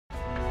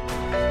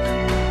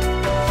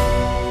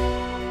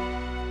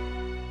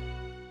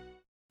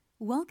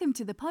Welcome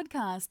to the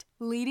podcast,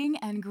 Leading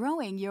and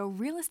Growing Your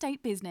Real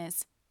Estate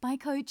Business by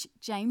Coach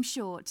James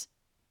Short.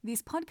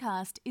 This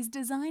podcast is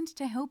designed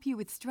to help you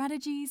with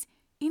strategies,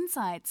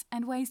 insights,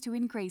 and ways to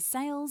increase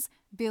sales,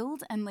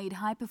 build and lead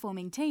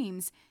high-performing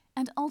teams,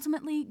 and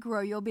ultimately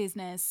grow your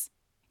business.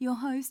 Your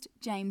host,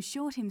 James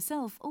Short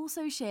himself,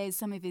 also shares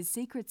some of his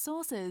secret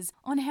sauces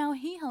on how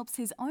he helps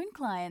his own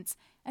clients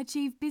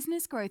achieve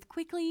business growth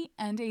quickly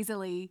and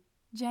easily.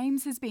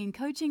 James has been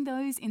coaching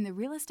those in the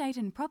real estate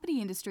and property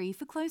industry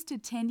for close to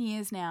 10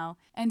 years now,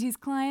 and his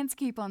clients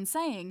keep on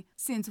saying,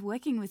 since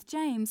working with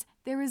James,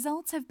 their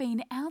results have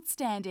been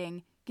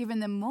outstanding, giving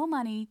them more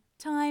money,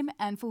 time,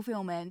 and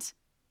fulfillment.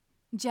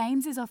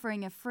 James is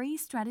offering a free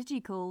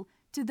strategy call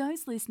to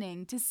those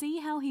listening to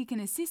see how he can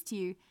assist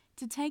you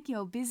to take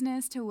your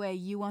business to where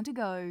you want to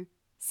go.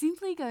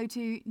 Simply go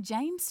to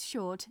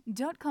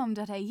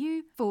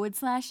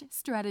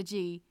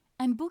jamesshort.com.au/strategy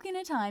and book in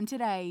a time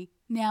today.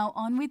 Now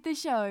on with the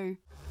show.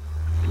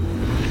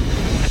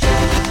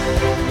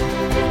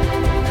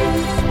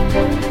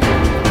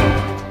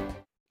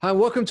 Hi,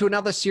 welcome to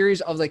another series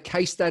of the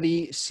case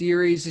study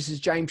series. This is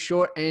James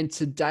Short, and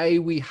today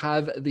we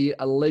have the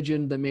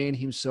legend, the man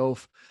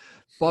himself,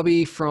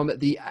 Bobby from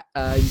the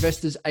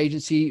Investors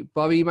Agency.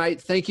 Bobby, mate,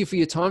 thank you for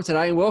your time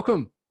today and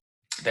welcome.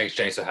 Thanks,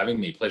 James, for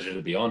having me. Pleasure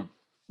to be on.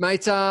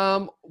 Mate,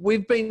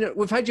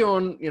 we've had you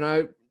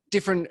on,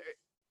 different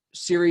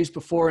series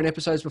before and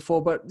episodes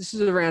before, but this is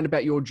around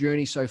about your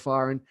journey so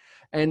far,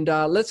 and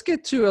let's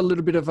get to a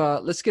bit of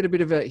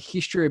a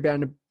history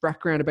about a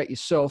background about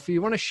yourself.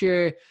 You want to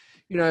share,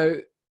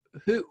 who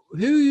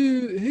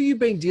you've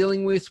been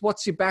dealing with,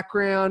 what's your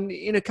background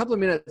in a couple of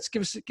minutes.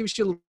 Give us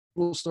your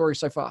little story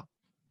so far.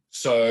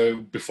 So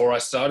before I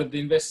started the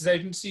Investors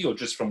Agency, or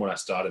just from when I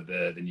started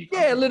the new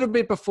company? Yeah, a little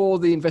bit before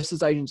the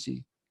Investors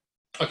Agency.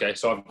 Okay,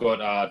 so I've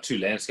got two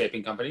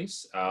landscaping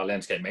companies,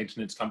 landscape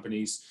maintenance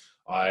companies.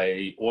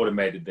 I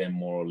automated them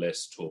more or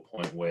less to a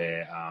point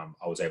where I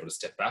was able to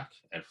step back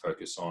and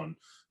focus on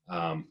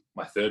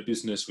my third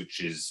business,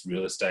 which is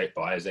real estate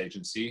buyers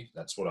agency.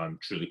 That's what I'm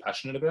truly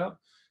passionate about.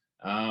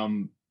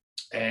 And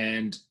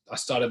I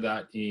started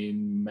that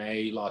in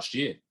May last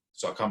year.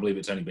 So I can't believe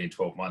it's only been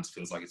 12 months. It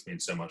feels like it's been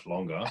so much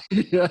longer.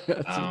 And yeah,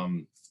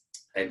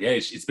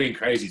 it's been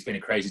crazy. It's been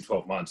a crazy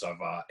 12 months. I've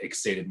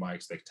exceeded my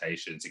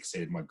expectations,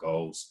 exceeded my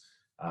goals.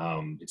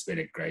 It's been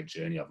a great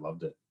journey. I've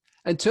loved it.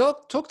 And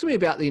talk to me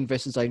about the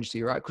Investors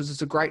Agency, right? Because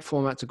it's a great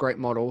format, it's a great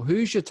model.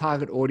 Who's your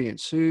target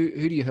audience? Who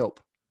do you help?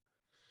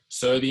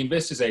 So the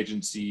Investors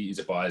Agency is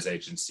a buyer's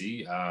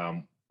agency.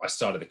 I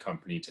started the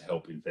company to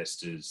help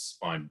investors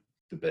find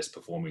the best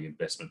performing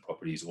investment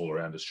properties all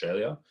around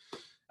Australia.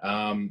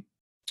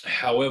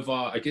 However,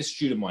 I guess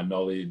due to my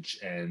knowledge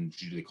and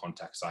due to the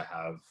contacts I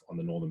have on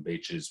the Northern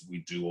Beaches, we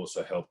do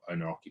also help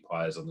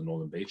owner-occupiers on the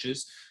Northern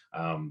Beaches.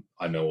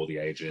 I know all the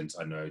agents.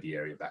 I know the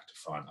area back to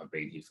front. I've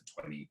been here for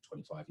 20,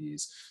 25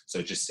 years. So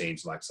it just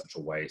seems like such a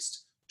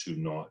waste to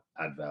not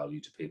add value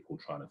to people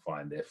trying to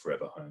find their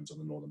forever homes on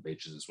the Northern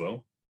Beaches as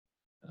well.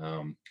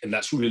 And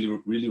that's really,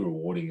 really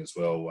rewarding as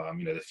well.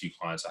 The few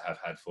clients I have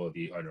had for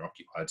the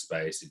owner-occupied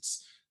space,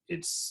 it's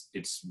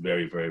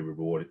very, very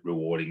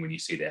rewarding when you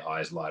see their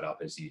eyes light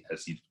up as you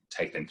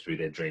take them through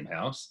their dream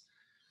house.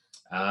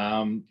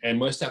 And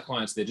most of our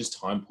clients, they're just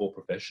time poor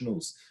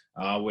professionals.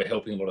 We're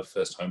helping a lot of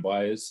first home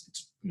buyers.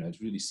 It's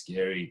really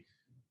scary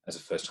as a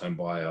first home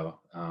buyer.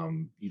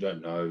 You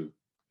don't know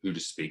who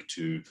to speak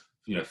to.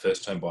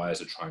 First home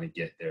buyers are trying to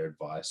get their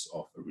advice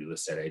off a real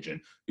estate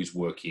agent who's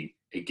working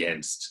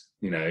against,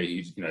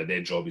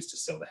 their job is to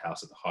sell the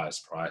house at the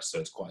highest price. So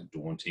it's quite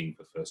daunting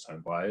for first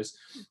home buyers,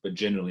 but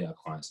generally our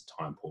clients are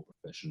time poor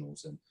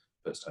professionals and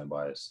first home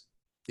buyers.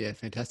 Yeah,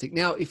 fantastic.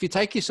 Now, if you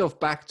take yourself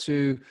back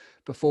to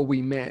before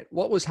we met,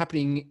 what was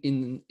happening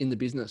in the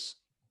business?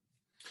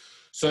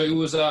 So it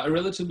was a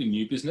relatively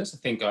new business. I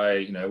think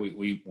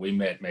we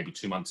met maybe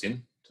 2 months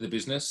in to the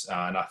business,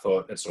 and I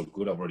thought that's all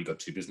good. I've already got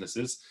two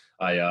businesses.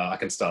 I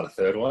can start a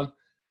third one.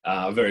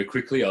 Very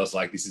quickly, I was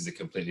like, this is a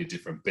completely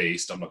different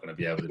beast. I'm not going to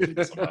be able to do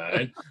this on my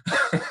own.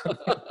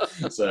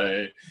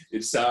 So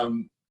it's,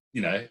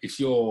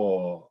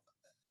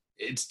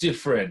 it's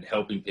different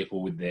helping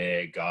people with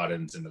their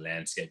gardens and the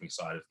landscaping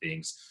side of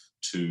things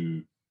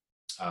to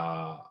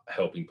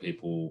helping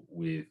people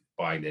with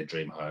buying their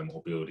dream home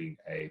or building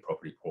a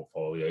property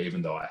portfolio,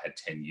 even though I had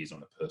 10 years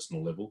on a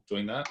personal level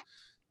doing that.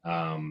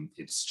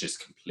 It's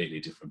just completely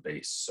different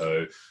beast.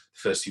 So the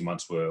first few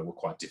months were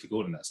quite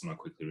difficult, and that's when I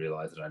quickly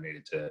realized that I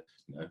needed to,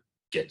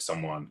 get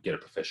a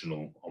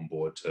professional on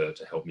board to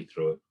help me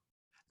through it.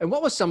 And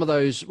what were some of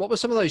those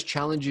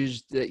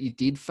challenges that you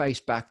did face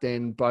back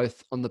then,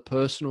 both on the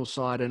personal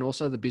side and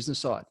also the business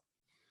side?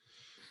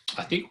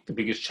 I think the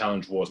biggest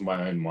challenge was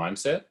my own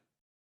mindset.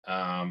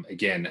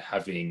 Again,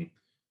 having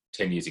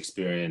 10 years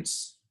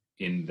experience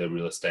in the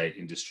real estate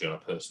industry on a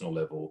personal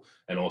level,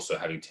 and also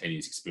having 10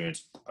 years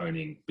experience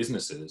owning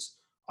businesses,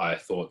 I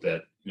thought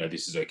that,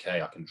 this is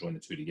okay. I can join the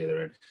two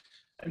together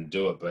and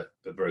do it. But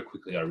very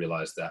quickly I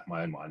realized that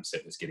my own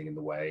mindset was getting in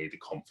the way, the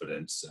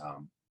confidence,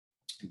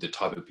 the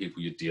type of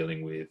people you're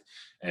dealing with,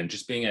 and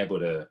just being able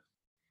to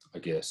I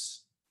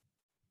guess,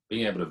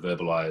 being able to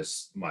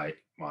verbalize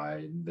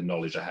the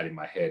knowledge I had in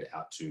my head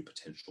out to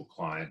potential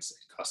clients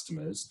and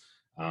customers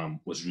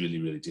was really,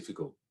 really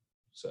difficult.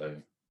 So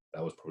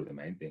that was probably the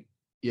main thing.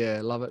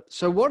 Yeah, love it.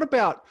 So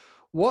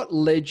what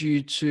led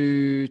you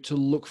to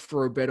look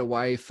for a better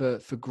way for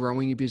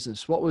growing your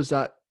business? What was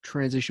that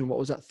transition? What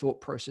was that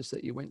thought process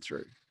that you went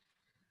through?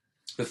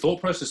 The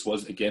thought process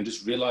was, again,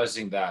 just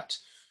realizing that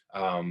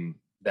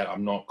that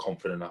I'm not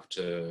confident enough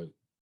to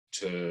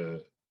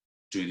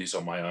do this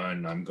on my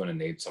own. I'm going to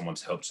need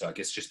someone's help. So I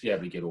guess just be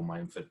able to get all my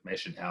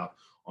information out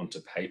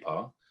onto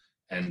paper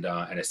and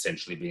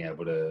essentially being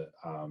able to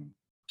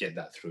get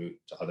that through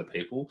to other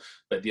people.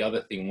 But the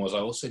other thing was I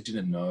also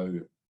didn't know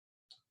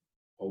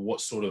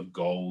what sort of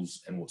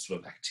goals and what sort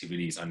of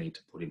activities I need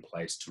to put in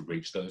place to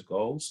reach those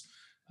goals.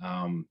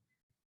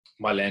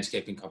 My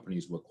landscaping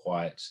companies were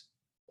quite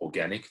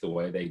organic the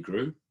way they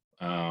grew.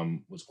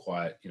 Was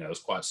quite, it was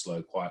quite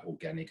slow, quite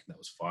organic, and that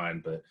was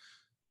fine. But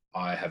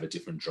I have a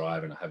different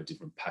drive and I have a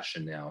different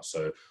passion now.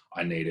 So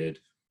I needed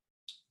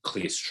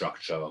clear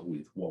structure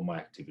with what my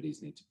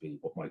activities need to be,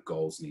 what my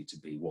goals need to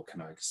be, what can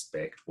I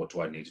expect, what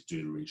do I need to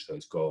do to reach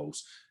those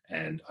goals?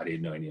 And I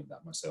didn't know any of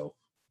that myself.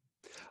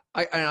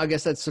 I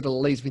guess that sort of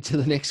leads me to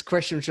the next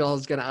question, which I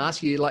was going to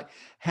ask you. Like,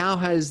 how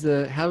has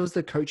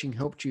the coaching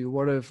helped you?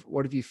 What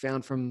have you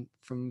found from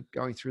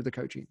going through the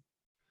coaching?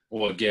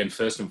 Well, again,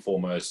 first and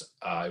foremost,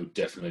 it would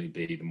definitely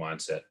be the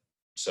mindset.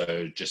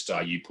 So just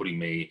you putting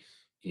me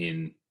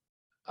in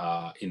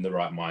the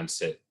right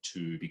mindset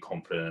to be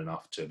confident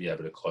enough to be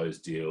able to close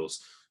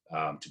deals,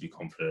 to be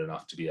confident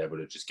enough to be able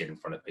to just get in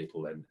front of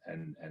people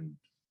and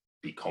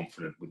be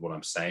confident with what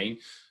I'm saying.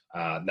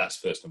 That's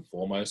first and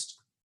foremost.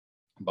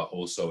 But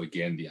also,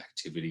 again, the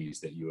activities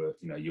that you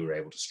were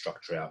able to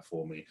structure out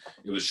for me.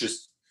 It was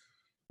just,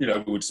 we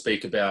would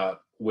speak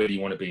about where do you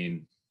want to be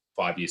in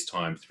 5 years'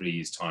 time, 3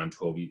 years' time,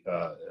 5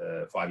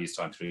 years'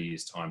 time, 3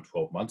 years' time,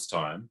 12 months'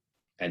 time.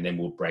 And then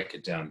we'll break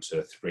it down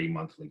to 3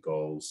 monthly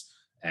goals.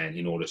 And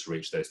in order to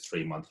reach those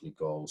 3 monthly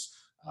goals,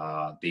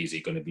 these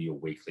are going to be your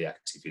weekly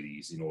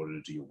activities. In order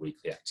to do your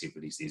weekly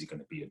activities, these are going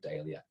to be your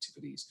daily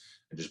activities.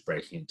 And just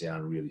breaking it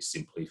down really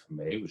simply for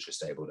me was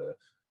just able to,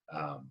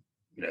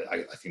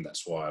 I think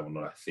that's why,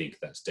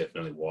 that's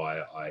definitely why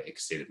I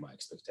exceeded my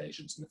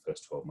expectations in the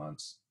first 12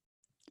 months.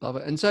 Love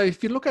it. And so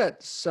if you look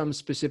at some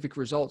specific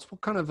results,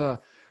 what kind of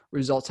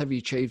results have you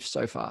achieved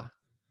so far?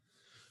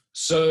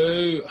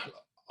 So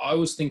I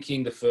was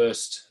thinking the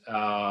first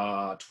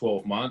 12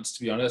 months,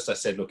 to be honest. I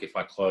said, look, if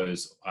I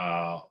close,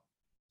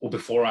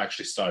 before I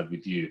actually started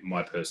with you,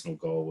 my personal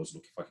goal was,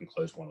 look, if I can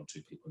close 1 or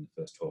 2 people in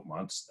the first 12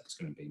 months, that's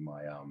going to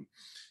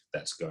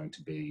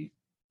be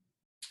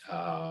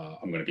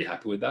I'm going to be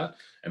happy with that.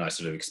 And I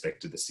sort of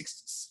expected the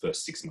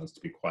first 6 months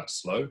to be quite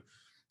slow.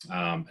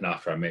 And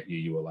after I met you,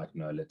 you were like,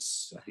 no,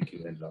 I think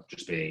it ended up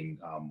just being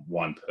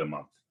 1 per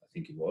month, I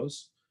think it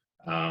was.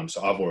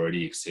 So I've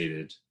already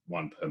exceeded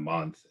 1 per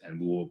month,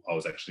 and I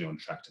was actually on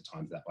track to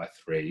times that by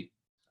 3.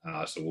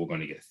 So we're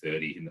going to get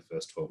 30 in the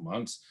first 12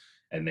 months.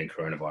 And then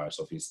coronavirus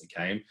obviously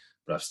came,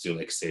 but I've still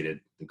exceeded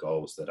the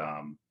goals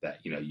that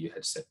you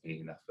had set me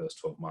in that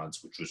first 12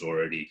 months, which was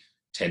already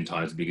 10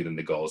 times bigger than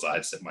the goals I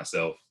had set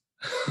myself.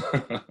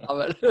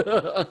 Love it.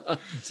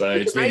 So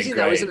it's been amazing,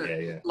 great. though, isn't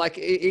it? Yeah. Like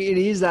it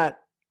is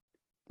that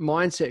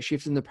mindset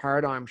shift and the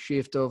paradigm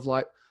shift of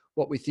like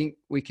what we think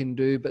we can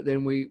do, but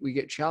then we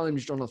get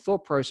challenged on a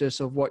thought process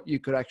of what you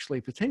could actually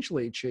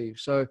potentially achieve.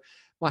 So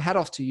my hat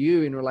off to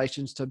you in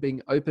relations to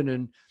being open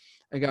and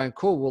going,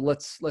 cool, well,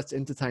 let's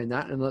entertain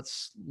that and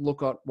let's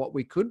look at what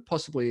we could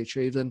possibly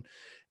achieve. And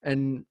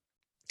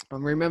I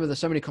remember there's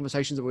so many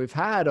conversations that we've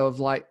had of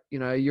like,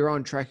 you're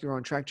on track,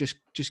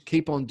 just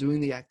keep on doing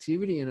the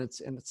activity, and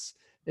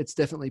it's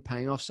definitely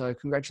paying off. So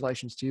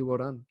congratulations to you. Well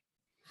done.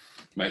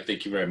 Mate,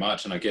 thank you very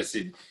much. And I guess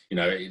in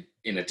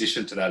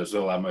addition to that as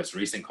well, our most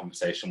recent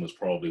conversation was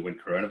probably when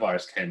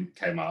coronavirus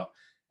came up,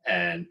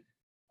 and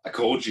I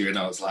called you and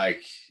I was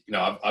like,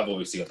 I've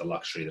obviously got the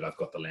luxury that I've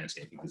got the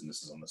landscaping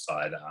businesses on the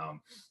side,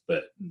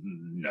 but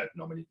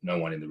no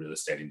one in the real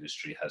estate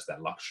industry has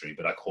that luxury.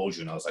 But I called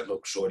you and I was like,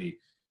 look, Shorty,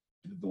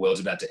 the world's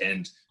about to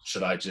end.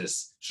 Should I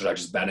just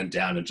batten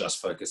down and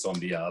just focus on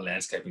the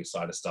landscaping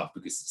side of stuff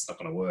because it's not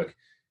going to work?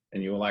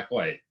 And you were like,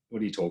 wait,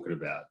 what are you talking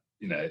about?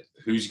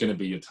 Who's going to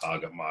be your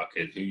target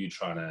market? Who are you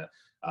trying to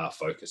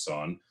focus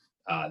on?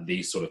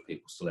 These sort of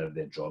people still have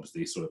their jobs.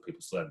 These sort of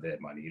people still have their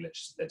money.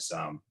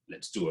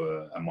 Let's do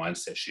a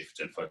mindset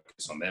shift and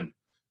focus on them.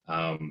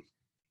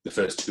 The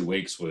first 2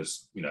 weeks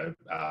was,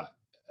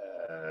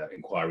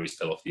 inquiries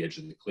fell off the edge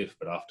of the cliff,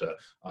 but after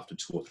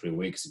 2 or 3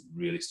 weeks, it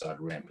really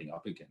started ramping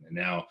up again. And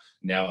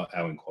now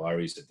our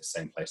inquiries are at the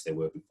same place they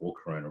were before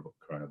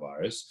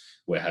coronavirus.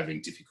 We're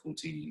having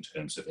difficulty in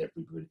terms of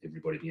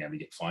everybody being able to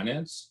get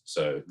finance.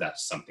 So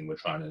that's something we're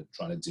trying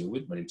to deal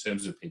with. But in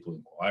terms of people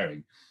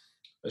inquiring,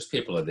 those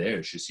people are there.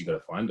 It's just you got to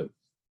find them.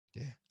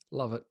 Yeah,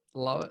 love it.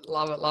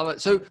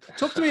 So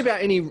talk to me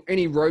about any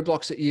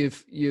roadblocks that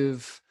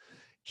you've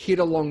hit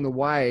along the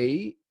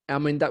way. I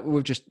mean, that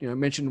we've just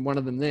mentioned one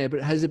of them there,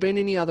 but has there been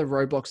any other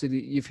roadblocks that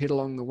you've hit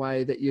along the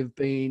way that you've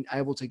been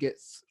able to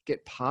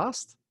get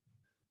past?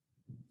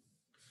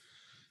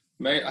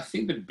 Mate, I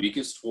think the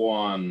biggest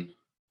one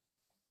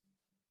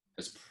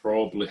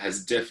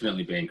has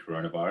definitely been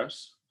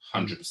coronavirus.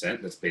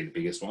 100%. That's been the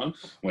biggest one.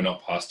 We're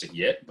not past it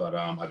yet, but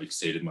I've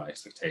exceeded my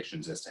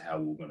expectations as to how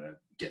we're going to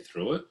get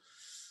through it.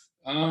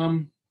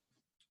 And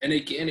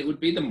again, it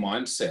would be the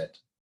mindset.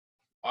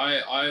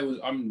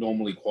 I'm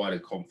normally quite a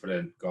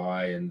confident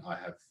guy, and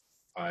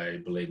I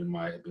believe in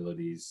my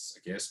abilities,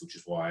 I guess, which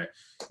is why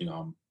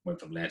I went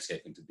from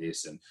landscaping to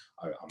this, and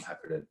I'm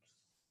happy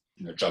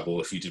to juggle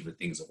a few different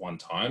things at one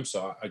time.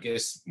 So I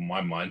guess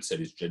my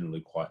mindset is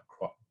generally quite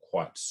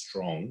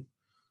strong.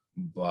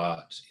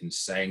 But in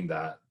saying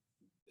that,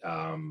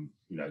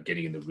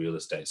 getting in the real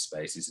estate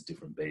space is a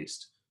different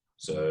beast.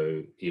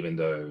 So even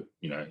though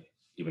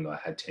I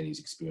had 10 years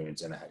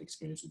experience and I had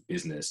experience with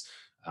business,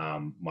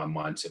 my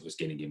mindset was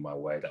getting in my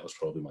way. That was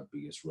probably my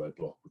biggest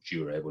roadblock, which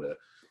you were able to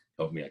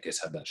help me, I guess,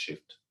 have that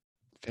shift.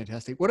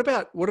 Fantastic. What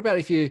about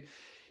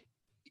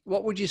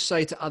what would you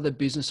say to other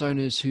business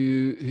owners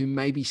who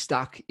may be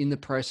stuck in the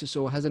process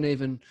or hasn't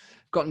even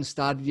gotten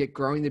started yet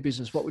growing their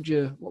business? What would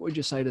you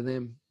say to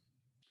them?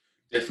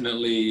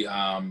 Definitely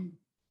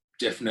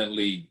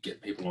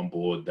get people on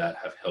board that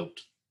have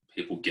helped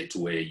people get to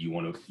where you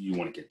want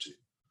to get to.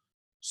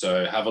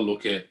 So have a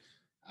look at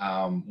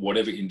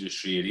whatever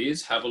industry it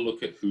is. Have a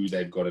look at who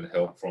they've gotten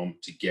help from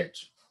to get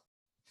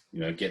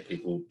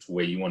people to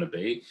where you want to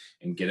be,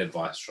 and get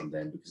advice from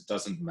them, because it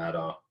doesn't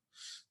matter.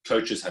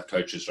 Coaches have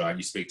coaches, right?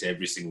 You speak to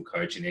every single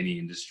coach in any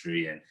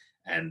industry,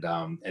 and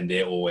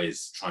they're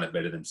always trying to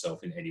better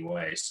themselves in any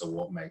way. So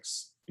what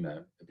makes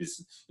a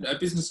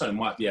business owner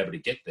might be able to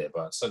get there,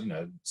 but something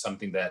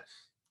that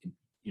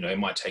it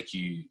might take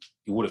you.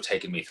 It would have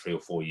taken me 3 or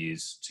 4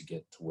 years to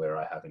get to where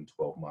I have in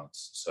 12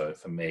 months. So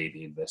for me,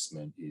 the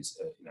investment is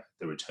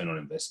the return on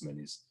investment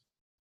is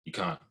you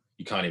can't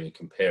even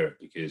compare it,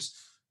 because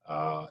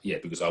I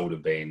would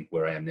have been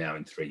where I am now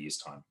in 3 years'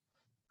 time.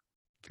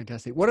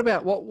 Fantastic.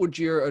 What would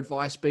your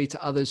advice be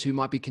to others who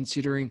might be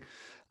considering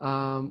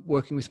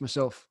working with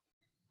myself?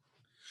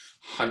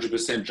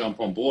 100% jump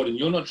on board. And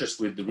you're not just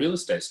with the real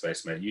estate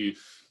space, mate.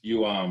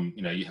 You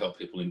help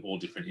people in all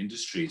different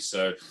industries.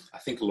 So I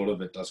think a lot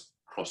of it does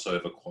cross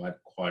over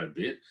quite a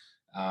bit.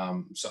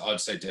 So I'd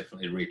say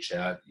definitely reach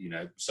out,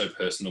 so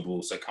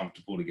personable, so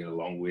comfortable to get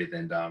along with.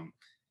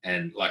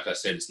 And like I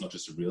said, it's not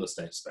just a real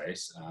estate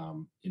space.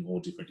 In all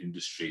different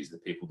industries, the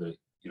people that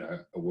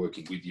are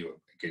working with you are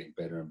getting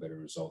better and better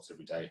results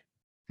every day.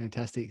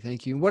 Fantastic.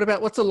 Thank you.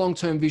 What's the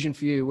long-term vision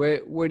for you?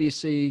 Where do you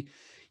see,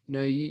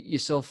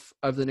 yourself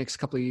over the next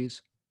couple of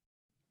years?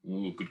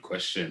 Ooh, good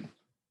question.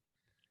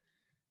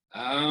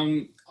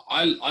 I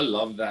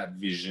love that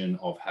vision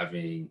of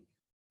having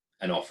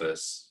an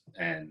office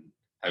and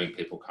having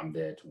people come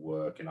there to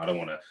work. And I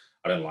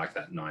don't like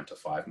that 9 to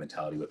 5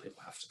 mentality where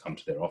people have to come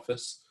to their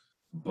office.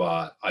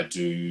 But I've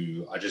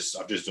just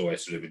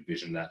always sort of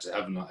envisioned that, to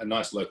have a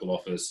nice local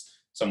office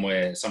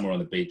somewhere on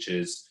the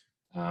beaches,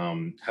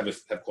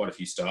 have quite a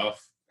few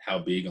staff. How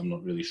big, I'm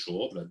not really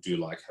sure, but I do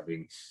like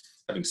having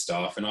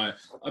staff. And I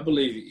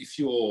believe if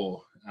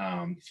you're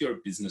a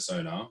business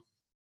owner,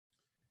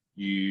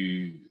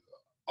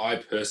 I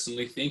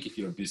personally think if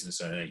you're a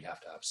business owner, you have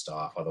to have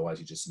staff. Otherwise,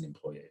 you're just an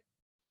employee.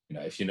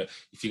 If you're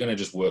going to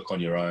just work on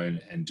your own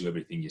and do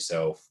everything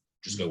yourself,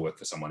 just go work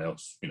for someone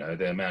else.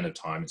 The amount of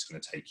time it's going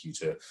to take you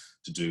to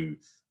do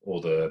all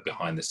the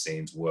behind the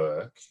scenes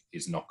work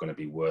is not going to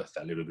be worth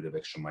that little bit of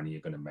extra money you're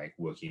going to make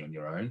working on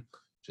your own.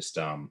 Just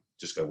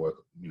go work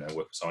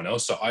for someone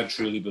else. So I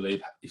truly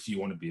believe if you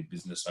want to be a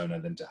business owner,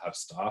 then to have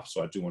staff.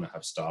 So I do want to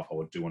have staff. I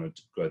do want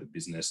to grow the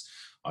business.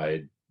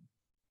 I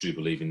do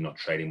believe in not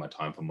trading my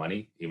time for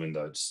money, even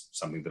though it's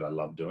something that I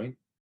love doing.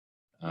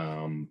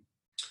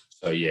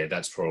 So yeah,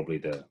 that's probably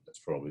the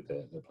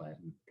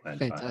plan.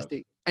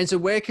 Fantastic. And so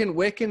where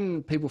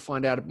can people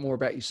find out more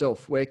about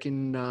yourself? Where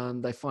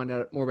can they find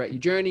out more about your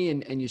journey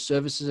and your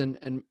services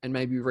and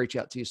maybe reach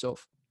out to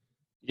yourself?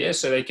 Yeah,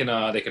 so they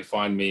can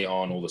find me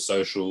on all the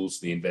socials,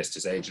 the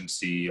Investors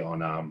Agency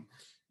on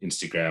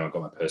Instagram. I've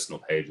got my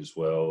personal page as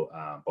well,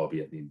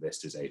 Bobby at the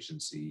Investors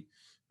Agency.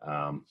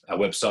 Our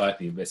website,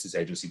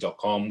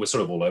 theinvestorsagency.com. We're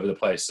sort of all over the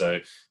place. So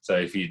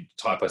if you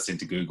type us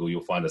into Google,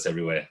 you'll find us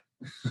everywhere.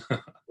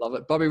 Love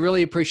it, Bobby.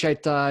 Really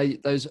appreciate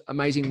those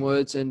amazing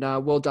words, and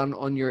well done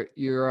on your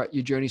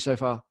journey so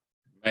far.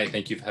 Hey,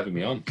 thank you for having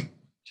me on.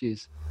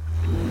 Cheers.